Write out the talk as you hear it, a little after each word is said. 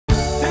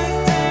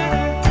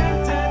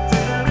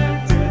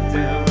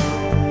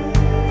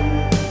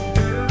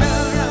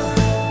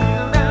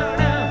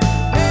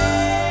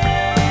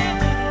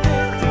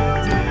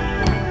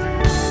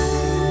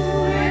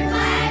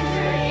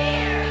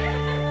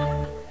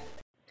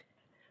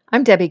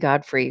I'm Debbie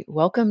Godfrey.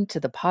 Welcome to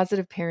the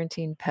Positive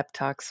Parenting Pep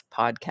Talks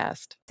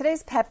podcast.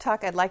 Today's pep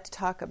talk, I'd like to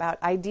talk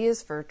about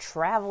ideas for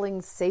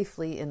traveling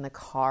safely in the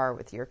car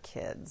with your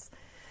kids.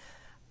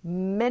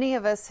 Many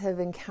of us have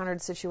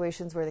encountered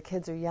situations where the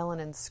kids are yelling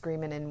and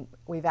screaming, and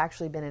we've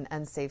actually been in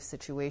unsafe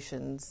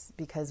situations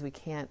because we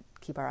can't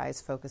keep our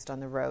eyes focused on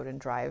the road and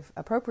drive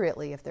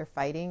appropriately if they're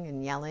fighting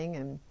and yelling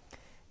and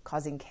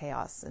causing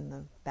chaos in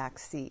the back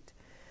seat.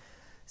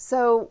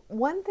 So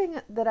one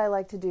thing that I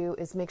like to do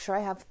is make sure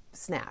I have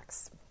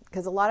snacks,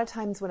 because a lot of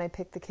times when I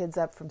pick the kids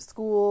up from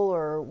school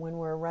or when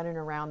we're running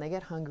around, they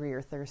get hungry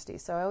or thirsty.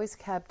 So I always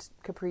kept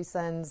Capri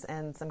Suns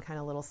and some kind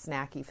of little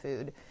snacky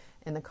food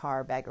in the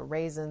car, a bag of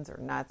raisins or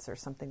nuts or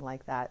something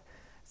like that,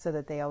 so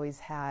that they always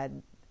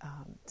had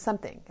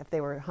something if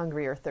they were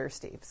hungry or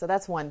thirsty. So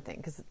that's one thing,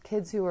 because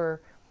kids who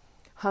are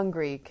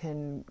hungry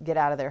can get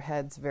out of their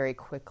heads very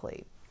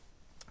quickly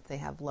if they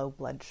have low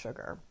blood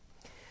sugar.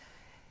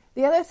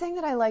 The other thing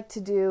that I like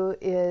to do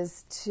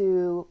is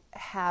to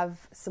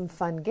have some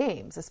fun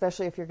games,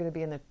 especially if you're going to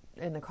be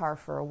in the car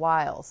for a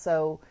while.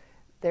 So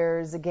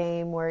there's a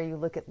game where you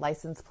look at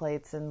license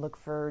plates and look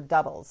for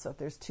doubles. So if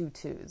there's 2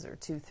 2s or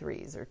 2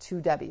 3s or 2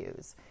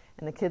 W's,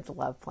 and the kids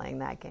love playing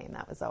that game.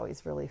 That was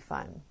always really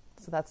fun.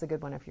 So that's a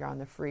good one if you're on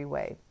the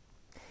freeway.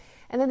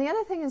 And then the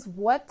other thing is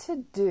what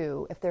to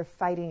do if they're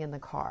fighting in the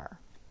car.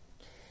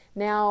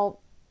 Now,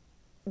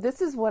 this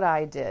is what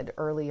I did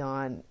early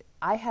on.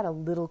 I had a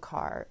little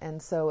car,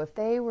 and so if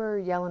they were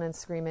yelling and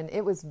screaming,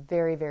 it was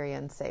very, very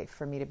unsafe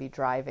for me to be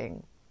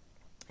driving.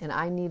 And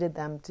I needed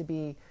them to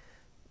be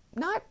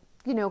not,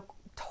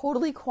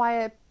 totally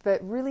quiet,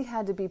 but really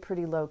had to be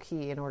pretty low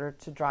key in order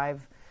to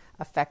drive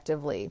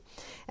effectively.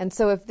 And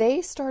so if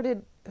they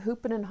started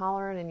hooping and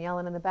hollering and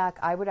yelling in the back,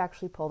 I would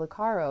actually pull the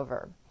car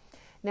over.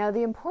 Now,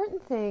 the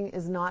important thing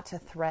is not to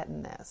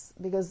threaten this,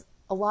 because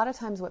a lot of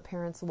times what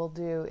parents will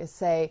do is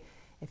say,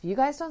 if you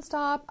guys don't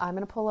stop, I'm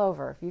going to pull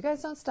over. If you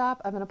guys don't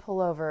stop, I'm going to pull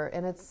over.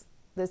 And it's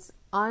this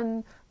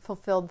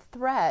unfulfilled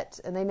threat,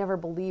 and they never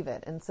believe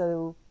it. And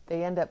so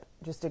they end up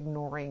just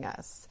ignoring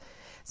us.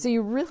 So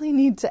you really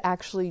need to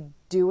actually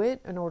do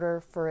it in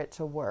order for it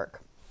to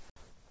work.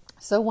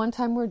 So one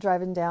time we're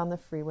driving down the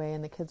freeway,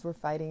 and the kids were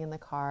fighting in the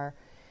car.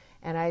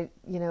 And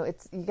you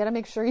got to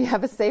make sure you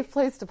have a safe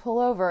place to pull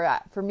over.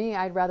 For me,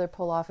 I'd rather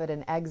pull off at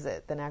an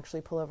exit than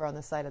actually pull over on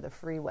the side of the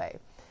freeway.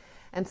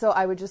 And so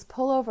I would just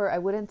pull over. I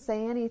wouldn't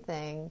say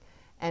anything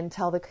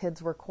until the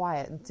kids were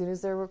quiet. And as soon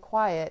as they were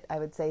quiet, I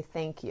would say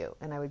thank you,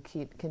 and I would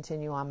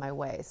continue on my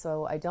way.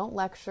 So I don't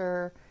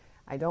lecture.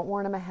 I don't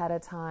warn them ahead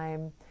of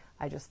time.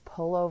 I just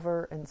pull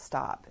over and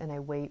stop, and I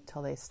wait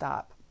till they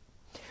stop.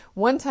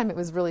 One time it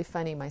was really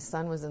funny. My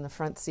son was in the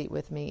front seat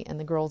with me, and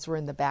the girls were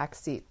in the back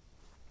seat.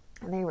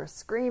 And they were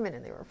screaming,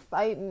 and they were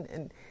fighting,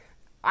 and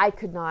I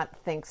could not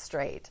think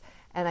straight.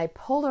 And I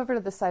pulled over to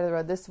the side of the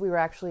road. We were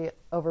actually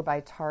over by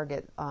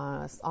Target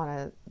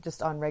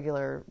just on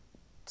regular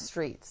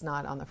streets,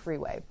 not on the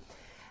freeway.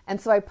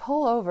 And so I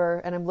pull over,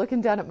 and I'm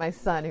looking down at my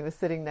son who was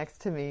sitting next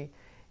to me,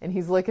 and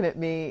he's looking at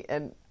me,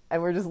 and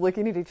we're just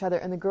looking at each other.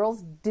 And the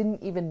girls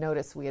didn't even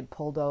notice we had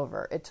pulled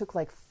over. It took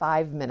like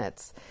 5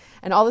 minutes.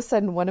 And all of a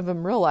sudden, one of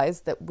them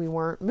realized that we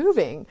weren't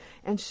moving.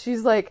 And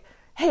she's like,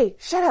 hey,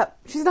 shut up.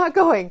 She's not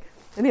going.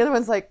 And the other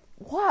one's like,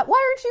 what?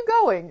 Why aren't you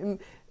going?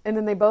 And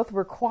then they both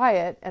were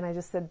quiet, and I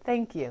just said,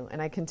 thank you,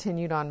 and I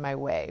continued on my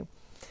way.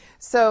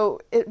 So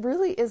it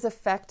really is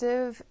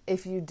effective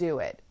if you do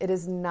it. It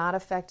is not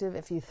effective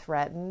if you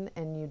threaten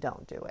and you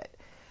don't do it.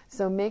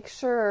 So make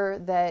sure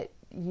that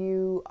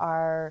you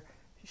are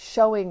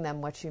showing them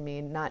what you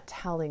mean, not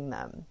telling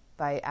them,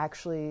 by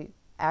actually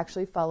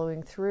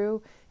following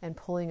through and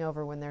pulling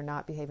over when they're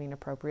not behaving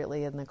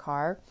appropriately in the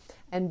car,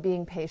 and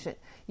being patient.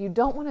 You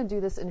don't want to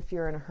do this if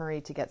you're in a hurry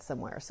to get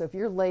somewhere. So if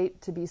you're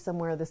late to be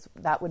somewhere,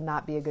 that would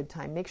not be a good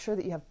time. Make sure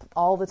that you have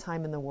all the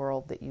time in the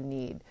world that you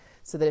need,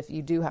 so that if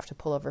you do have to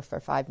pull over for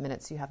 5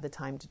 minutes, you have the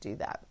time to do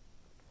that.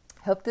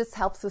 Hope this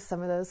helps with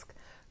some of those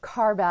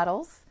car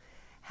battles.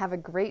 Have a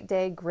great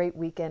day, great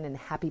weekend, and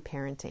happy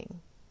parenting.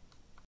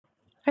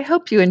 I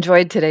hope you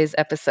enjoyed today's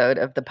episode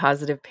of the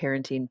Positive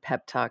Parenting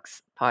Pep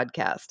Talks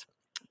podcast.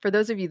 For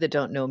those of you that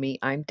don't know me,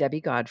 I'm Debbie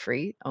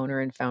Godfrey,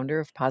 owner and founder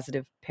of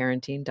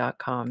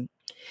PositiveParenting.com.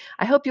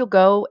 I hope you'll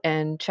go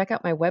and check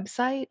out my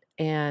website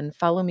and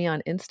follow me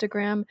on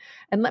Instagram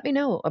and let me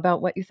know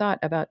about what you thought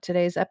about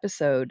today's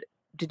episode.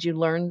 Did you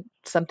learn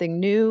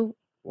something new?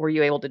 Were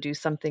you able to do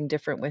something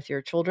different with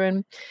your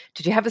children?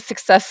 Did you have a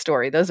success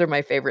story? Those are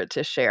my favorite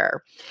to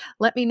share.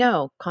 Let me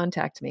know.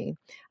 Contact me.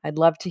 I'd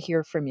love to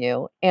hear from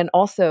you. And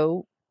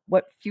also,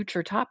 what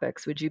future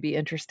topics would you be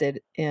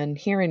interested in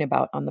hearing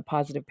about on the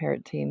Positive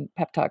Parenting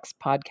Pep Talks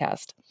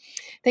podcast?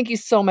 Thank you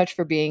so much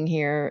for being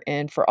here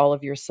and for all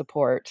of your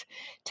support.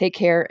 Take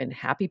care and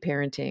happy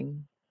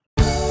parenting.